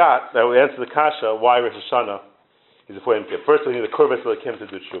that's shot, that we answer the kasha, why Rosh Hoshana is before Yom Kippur. First, we need the Kurvas L'Kim to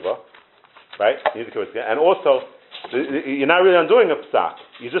do tshuva. Right? You need the Kurvas. And also, you're not really undoing a psak.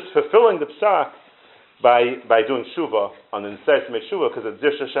 You're just fulfilling the psak by doing tshuva on the necessity to make tshuva, because it's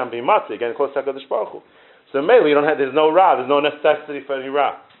Dish Hashem B'Matzi, again, close to HaKadosh Baruch Hu. So Mela, there's no ra, there's no necessity for any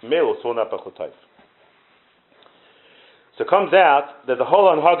ra. Mela, so not b'chotayv. So it comes out that the whole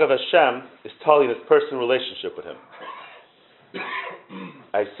anhag of Hashem is totally in his personal relationship with him.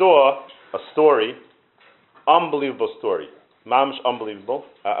 I saw a story, unbelievable story, mamish unbelievable.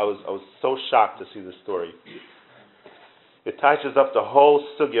 I was so shocked to see this story. It touches up the whole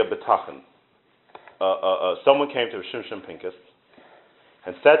sugya betachin. Someone came to Shin Pinkus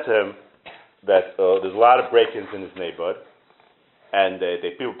and said to him that there's a lot of break-ins in his neighborhood, and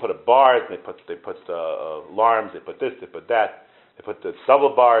people put up bars, they put alarms, they put this, they put that, they put the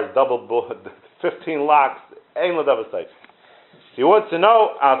double bars, 15 locks, ain't no double sites. He wants to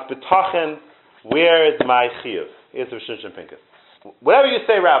know, as betachin, where is my chiyuv? Here's the Shin Pinkus. Whatever you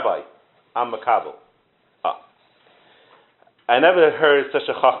say, Rabbi, I'm makabel. I never heard such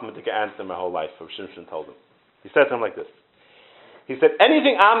a chachmatic answer in my whole life. Shin told him. He said to him like this. He said,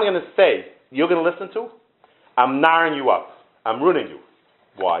 anything I'm going to say, you're going to listen to, I'm narrowing you up. I'm ruining you.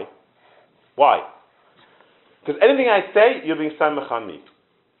 Why? Why? Because anything I say, you're being samech on me.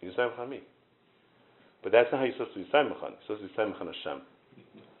 You're samech on me. But that's not how you're supposed to be samech on. You're supposed to be samech on Hashem.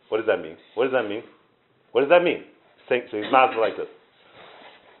 What does that mean? What does that mean? What does that mean? So he's not like this.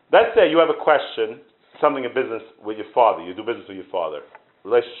 Let's say you have a question, something in business with your father. You do business with your father.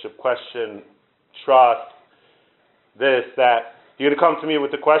 Relationship question, trust, this, that. You're going to come to me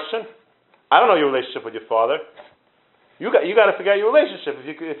with the question? I don't know your relationship with your father. You got to figure out your relationship.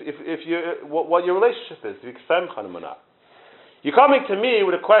 What your relationship is. If you're coming to me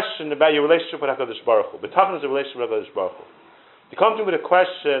with a question about your relationship with HaKadosh Baruch Hu. B'tachon is a relationship with HaKadosh Baruch Hu. You come to me with a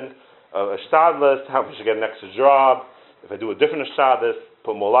question of a shtadlus, how we should get an extra job, if I do a different shtadlus,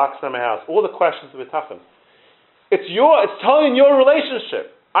 put more locks in my house, all the questions of b'tachon. It's totally in your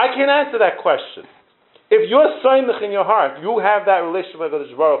relationship. I can't answer that question. If you're soymich in your heart, you have that relationship with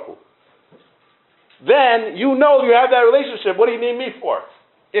HaKadosh Baruch Hu, then you know you have that relationship. What do you need me for?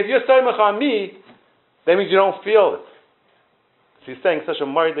 If you're soymich on me, that means you don't feel it. So he's saying such a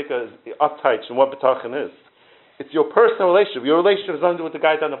mardika is uptight and what betachin is. It's your personal relationship. Your relationship is under with the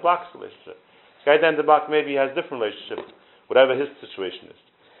guy down the block's relationship. The guy down the block maybe has different relationship, whatever his situation is.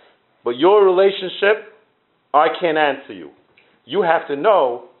 But your relationship, I can't answer you. You have to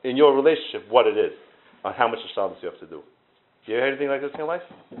know in your relationship what it is, on how much Shabbos you have to do. You hear anything like this in your life?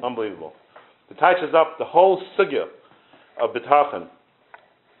 Unbelievable. It touches up the whole sugya of betachin.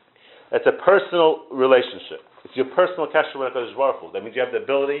 It's a personal relationship. It's your personal kasher with HaKadosh Baruch Hu. That means you have the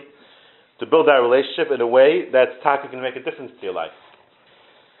ability to build that relationship in a way that's taka can make a difference to your life.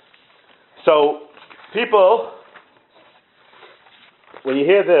 So, people, when you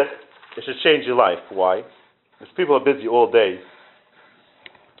hear this, it should change your life. Why? Because people are busy all day.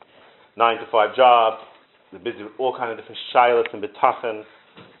 9 to 5 jobs. They're busy with all kind of different shilas and betachin.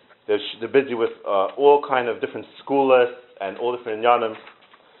 They're busy with all kind of different schoolas and all different inyanim.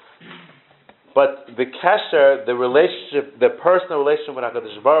 But the kesher, the relationship, the personal relationship with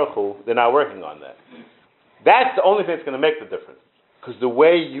HaKadosh Baruch Hu, they're not working on that. That's the only thing that's going to make the difference. Because the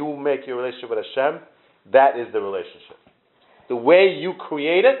way you make your relationship with Hashem, that is the relationship. The way you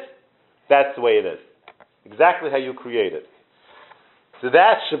create it, that's the way it is. Exactly how you create it. So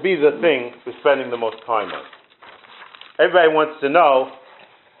that should be the thing we're spending the most time on. Everybody wants to know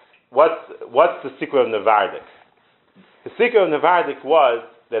what's the secret of Nevardik. The secret of Nevardik was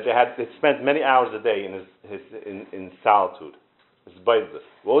that they spent many hours a day in solitude. This baidus.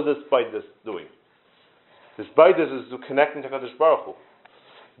 What was this baidus doing? This baidus is connecting to HaKadosh Baruch Hu.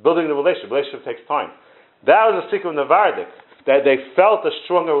 Building the relationship. Relationship takes time. That was the secret of Nevardik. That they felt a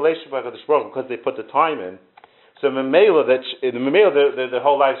stronger relationship with HaKadosh Baruch Hu because they put the time in. So in the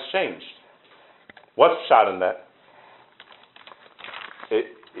whole life's changed. What's shot in that?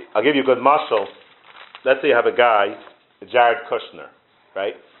 I'll give you a good mashal. Let's say you have a guy, Jared Kushner,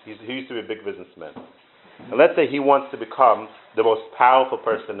 right? He used to be a big businessman. And let's say he wants to become the most powerful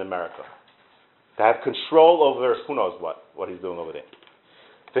person in America. To have control over who knows what he's doing over there.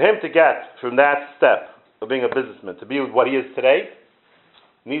 For him to get from that step of being a businessman to be what he is today,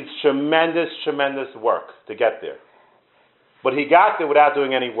 needs tremendous, tremendous work to get there. But he got there without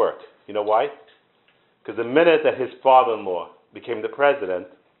doing any work. You know why? Because the minute that his father-in-law became the president,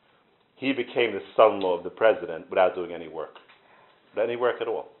 he became the son-in-law of the president without doing any work. Without any work at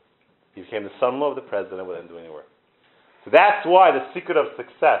all. He became the son-in-law of the president without doing any work. So that's why the secret of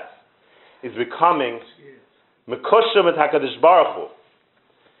success is becoming Mekushim et HaKadosh Baruch Hu.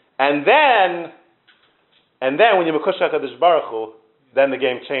 And then when you Mekushim HaKadosh Baruch Hu, then the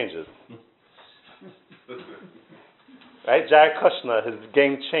game changes. Right? Jared Kushner, his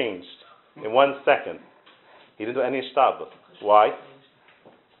game changed in 1 second. He didn't do any shtabah. Why?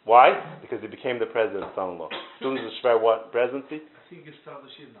 Why? Because he became the president's son-in-law. As soon as the Shver what presidency? He became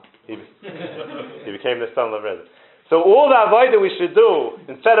the son-in-law president. So all the avodah we should do,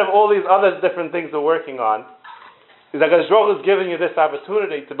 instead of all these other different things we're working on, is that HaKadosh Baruch Hu is giving you this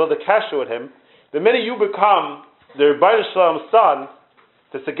opportunity to build a kasher with him. The minute you become the Rebbeinu Shalom's son,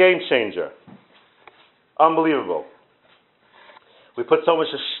 it's a game changer. Unbelievable. We put so much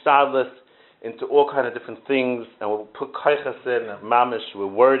shtadlis into all kind of different things, and we'll put kaichas in, mamish, we're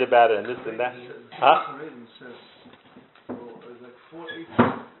worried about it, and this and that. Huh? Like 4 items,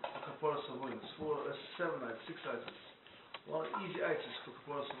 7 items, 6 items. One easy items for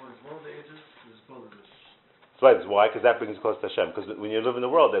Kapara Savonis. One of the items is bothers. That's right. Why? Because that brings you close to Hashem. Because when you live in the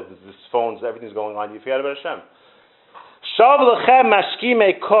world, there's phones, everything's going on, you forget about Hashem.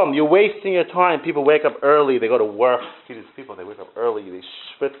 You're wasting your time. People wake up early, they go to work. See these people, they wake up early, they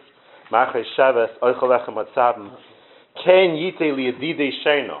schwitz.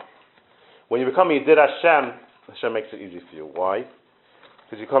 When you become Yedid Hashem, Hashem makes it easy for you. Why?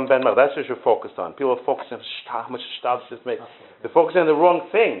 Because you come Ben Mach. That's what you're focused on. People are focusing on how much shtabs this makes. They're focusing on the wrong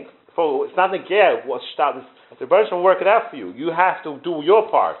thing. It's not the gear. What shtabs? The Baruch will work it out for you. You have to do your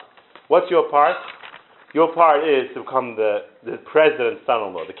part. What's your part? Your part is to become the president's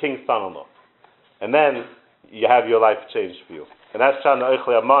son-in-law, the king's son-in-law. And then you have your life changed for you. And that's Shana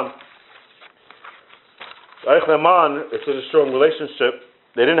Eichle Aman. Eichle Aman, it's such a strong relationship.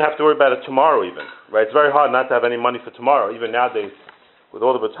 They didn't have to worry about it tomorrow even. Right? It's very hard not to have any money for tomorrow. Even nowadays, with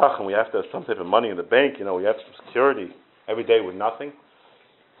all the betachin, we have to have some type of money in the bank. You know, we have some security every day with nothing.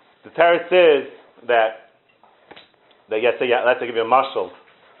 The teretz is that let's say give you a mashal.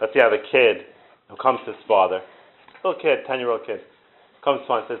 Let's say you have a kid who comes to his father, little kid, 10-year-old kid, comes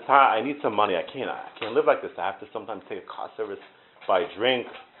to him and says, I need some money. I can't live like this. I have to sometimes take a car service, buy a drink.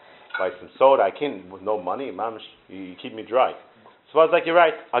 buy some soda. I can't with no money, mamish. You keep me dry. So I was like, you're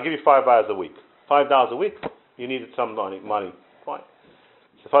right. I'll give you $5 a week. $5 a week. You needed some money. Fine.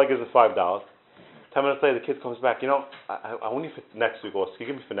 So the father gives him $5. 10 minutes later, the kid comes back. I want you for next week. Or can you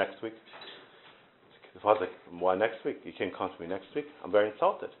give me for next week? The father's like, why next week? You can't come to me next week. I'm very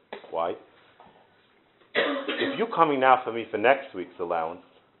insulted. Why? If you're coming now for me for next week's allowance,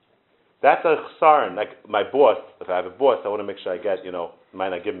 that's a chsaron. Like my boss, if I have a boss, I want to make sure I get, might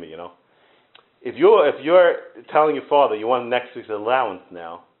not give me, If you're telling your father you want next week's allowance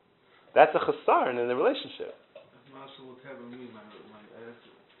now, that's a chsaron in the relationship. Master would have me, I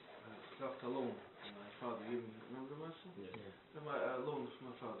left alone. My father gave me, remember the master? Yeah. My loan from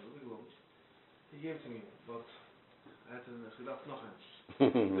my father, big loans. He gave to me, but I had to gedacht nog eens. So I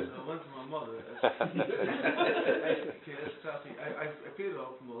went to my mother. I paid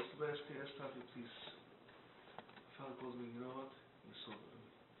off most, but I started, please. My father calls me, you know what? You sold it.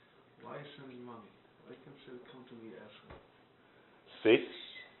 Why are you sending money? Why can't you come to me and ask me? See?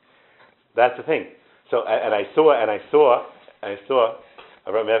 That's the thing. So, and I saw,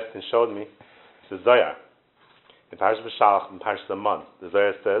 Rabbi Epstein showed me, the Zohar, in Parashat B'Shalach, in Parashat Aman, the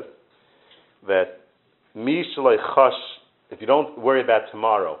Zohar says that Mi Shaloi Chosh, if you don't worry about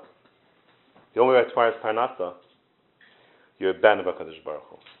tomorrow, you don't worry about tomorrow's Parnasa, you're a ben of HaKadosh Baruch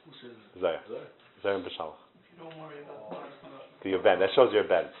Hu. Who says that? Zohar in B'Shalach. If you don't worry about tomorrow's Parnasa. You're a ben. That shows you're a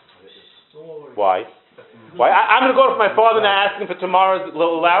ben. Why? I'm going to go to my father now asking for tomorrow's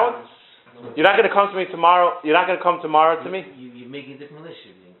allowance? You're not going to come to me tomorrow? You're not going to come tomorrow to me? You're making a different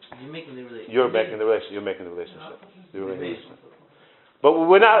relationship. You're making the relationship. You're making the relationship. You're making the relationship. But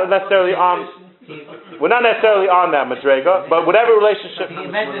we're not necessarily on. We're not necessarily on that madrega. But whatever relationship.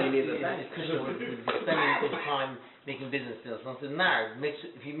 Imagine spending time making business deals. Something now.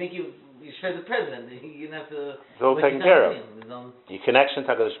 If you shred the president, you're gonna have to. It's all taken care of. Your connection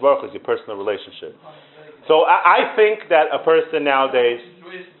to HaKadosh Baruch Hu is your personal relationship. So I think that a person nowadays,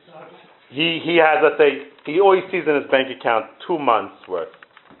 he has, let's say, he always sees in his bank account 2 months worth.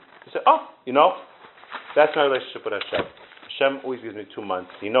 He said, that's my relationship with Hashem. Hashem always gives me 2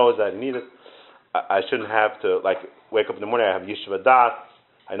 months. He knows that I need it. I shouldn't have to wake up in the morning. I have yeshiva das.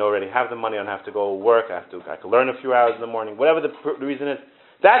 I know I already have the money. I don't have to go work. I can learn a few hours in the morning. Whatever the reason is,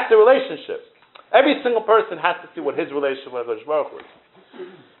 that's the relationship. Every single person has to see what his relationship with HaKadosh Baruch Hu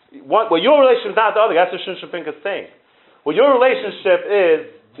is. Well, your relationship is not the other. That's what Shin is saying. Well, your relationship is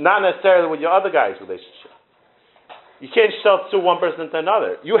not necessarily with your other guy's relationship. You can't sell to one person to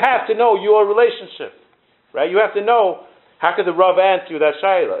another. You have to know your relationship, right? You have to know how could the Rav answer you that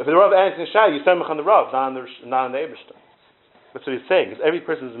shayla. If the Rav answers the shayla, you send him on the Rav, not on the Eibishter. That's what he's saying. Because every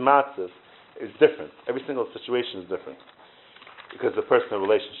person's matzah is different. Every single situation is different because of the personal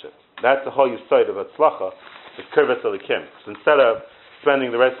relationship. That's the whole side of Hatzlacha, is Kirvas Elikim. So instead of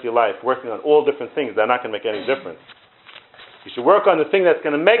spending the rest of your life working on all different things that are not going to make any difference, you should work on the thing that's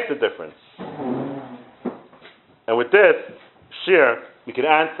going to make the difference. And with this shir, we can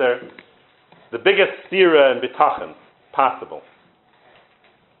answer the biggest stira and bitachon possible.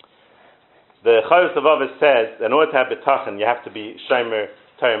 The Chovos HaLevavos says that in order to have bitachon, you have to be shomer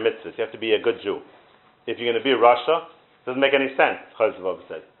Torah mitzvahs. You have to be a good Jew. If you're going to be a Rasha, it doesn't make any sense. Chovos HaLevavos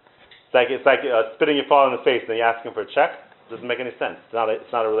says it's like spitting your father in the face and then you're asking for a check. It doesn't make any sense.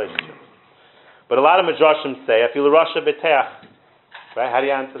 It's not a relationship. But a lot of Midrashim say, I feel a Rasha beteach. Right? How do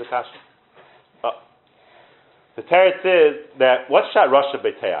you answer the kasha? The teretz is that what's shot Rasha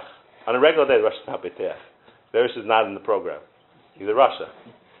beteach? On a regular day, the Rasha is not beteach. The Rosh is not in the program. He's a Rasha.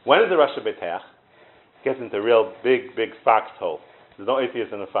 When is the Rasha beteach? Gets into a real big foxhole. There's no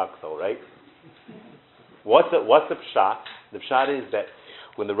atheist in a foxhole, right? What's the pshat? The pshat is that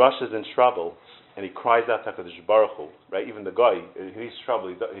when the Rasha is in trouble and he cries out to HaKadosh Baruch Hu, right? Even the guy, he's in trouble.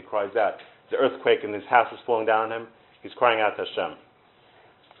 He cries out. The earthquake and his house is falling down on him. He's crying out to Hashem.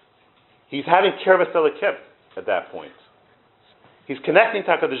 He's having kirvas elikim at that point. He's connecting to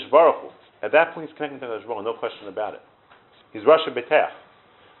HaKadosh Baruch Hu. At that point, he's connecting to HaKadosh Baruch Hu. No question about it. He's Rasha B'teach.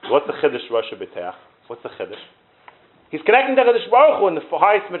 What's the chiddush Rasha B'teach? What's the chiddush? He's connecting to HaKadosh Baruch Hu in the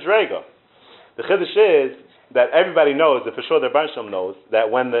highest madrega. The chiddush is that everybody knows, that for sure the Rebbe Shalom knows, that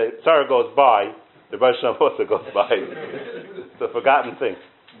when the tzara goes by, the Rebbe Shalom also goes by. It's a forgotten thing.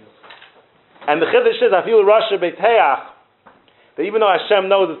 And the chiddush is, I feel Rasha B'teach, that even though Hashem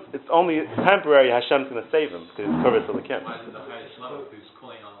knows it's only temporary, Hashem's going to save him because it's Kurvas Elikim.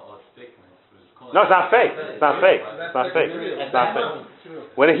 No, it's not fake. It's not fake. It's not fake. It's not fake.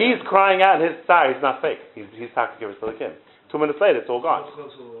 When he's crying out in his side, he's not fake. He's talking Kurvas Elikim. 2 minutes later, it's all gone.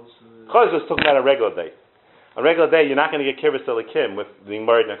 Chos was talking about a regular day. On a regular day, you're not going to get Kurvas Elikim with being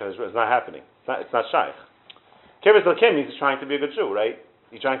married. It's not happening. It's not shaykh. Kurvas Elikim means he's trying to be a good Jew, right?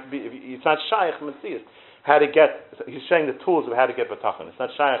 You're trying to be. It's not shaykh mitzvah. How to get? He's showing the tools of how to get betachan. It's not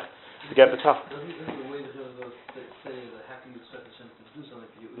shaykh to get betachan.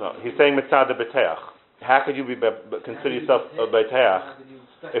 No, he's saying mitzvah de beteach. How could you consider yourself a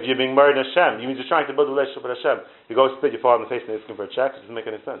beteach if you're being married to Hashem? You mean you're trying to build a relationship with Hashem? You go spit, you fall on the face, and you're asking for a check. It doesn't make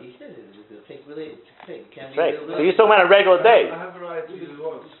any sense. He said it's a fake relationship. Fake. Fake. So you're talking about a regular day. I have a right to do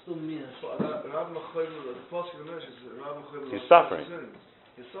what? He's suffering.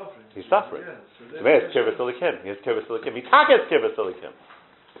 He's suffering. He's suffering. Yeah, So maybe it's kibbutz elikim. He has kibbutz elikim. He's talking about kibbutz elikim.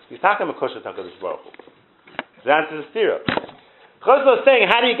 He's talking about kosher HaKadosh Baruch Hu. The answer is stira. Chazal is saying,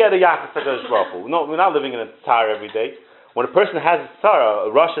 how do you get a yachas HaKadosh Baruch Hu? No, we're not living in a tzara every day. When a person has a tzara,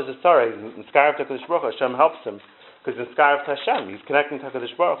 a Rosh has a tzara, he's inspired to HaKadosh Baruch Hu. Hashem helps him because he's inspired to Hashem. He's connecting to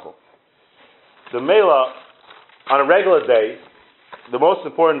HaKadosh Baruch Hu. The Mela, on a regular day, the most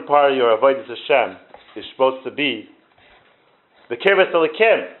important part of your avodas Hashem is supposed to be the kibbutz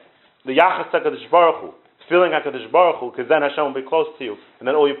elikim, the yachas HaKadosh Baruch Hu, feeling HaKadosh Baruch Hu, because then Hashem will be close to you, and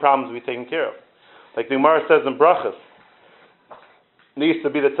then all your problems will be taken care of. Like the Gemara says in Brachas, it used to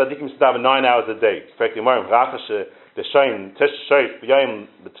be that tzaddikim should have 9 hours a day. In fact, the Gemara, the Shin, how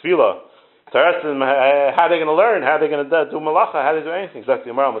are they going to learn? How are they going to do malacha? How are they do anything?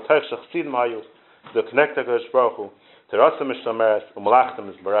 Exactly. The Gemara, the connect HaKadosh Baruch Hu, Terasam Mishameres, Umalachtam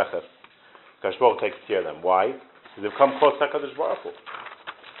is Berachas. HaKadosh Baruch Hu takes care of them. Why? Because they've come close to HaKadosh Baruch Hu.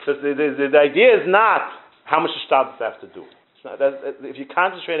 So the idea is not how much shtadus they have to do. It's not, if you're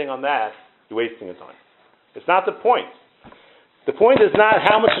concentrating on that, you're wasting your time. It's not the point. The point is not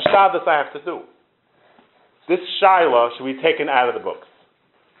how much shtadus I have to do. This shaila should be taken out of the books.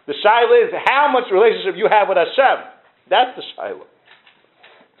 The shaila is how much relationship you have with Hashem. That's the shaila.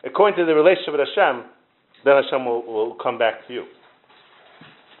 According to the relationship with Hashem, then Hashem will come back to you.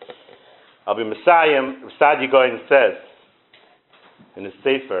 I'll be Messiah. Sadi Goyen says in his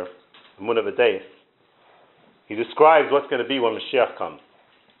Sefer, Munah V'Deis, he describes what's going to be when Mashiach comes.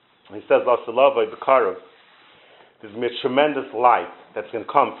 He says, L'Salavai B'Karav, there's going to be a tremendous light that's going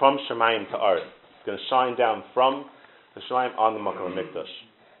to come from Shemayim to earth. It's going to shine down from the Shemayim on the Makom HaMikdash.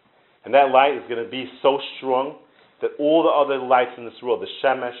 And that light is going to be so strong that all the other lights in this world, the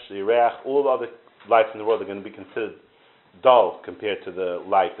Shemesh, the Yireach, all the other lights in the world are going to be considered dull compared to the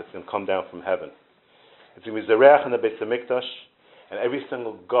light that's going to come down from heaven. It's going to be Yireach in the Beis HaMikdash, and every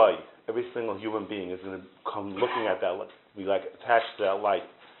single guy, every single human being is going to come looking at that light, be like attached to that light.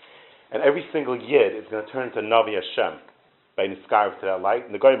 And every single yid is going to turn into Navi Hashem by niskarv to that light.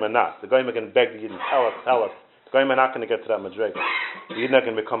 And the goyim are not. The goyim are going to beg the yid and tell us. The goyim are not going to get to that madrega. The yid are not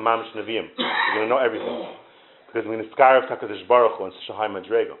going to become mamish neviim. They're going to know everything because we're going to niskarv to HaKadosh Baruch Hu and such a high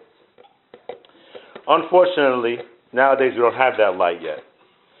madrega. Unfortunately, nowadays we don't have that light yet.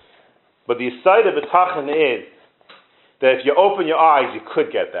 But the side of betachan is that if you open your eyes, you could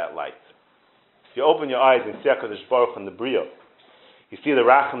get that light. If you open your eyes and see HaKadosh Baruch Hu and the Bria, you see the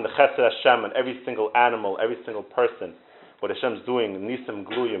Racham, the Chesed Hashem, and every single animal, every single person, what Hashem's doing, Nisim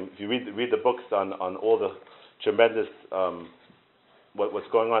Gluyim. If you read the books on all the tremendous,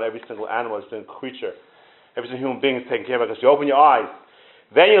 what's going on, every single animal, every single creature, every single human being is taken care of. Because you open your eyes,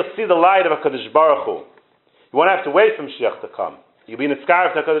 then you'll see the light of HaKadosh Baruch Hu. You won't have to wait for Mashiach to come. You'll be in the sky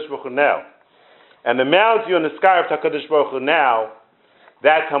of HaKadosh Baruch Hu now. And the amount you're in the sky of HaKadosh Baruch Hu now,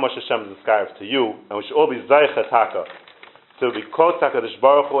 that's how much Hashem is inspired to you, and we should all be Zaychet Haka. So we quote HaKadosh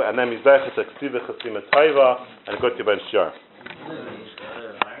Baruch Hu, and then we Zaychet Ksiva Chasim Taiva, and go to Ben Shar.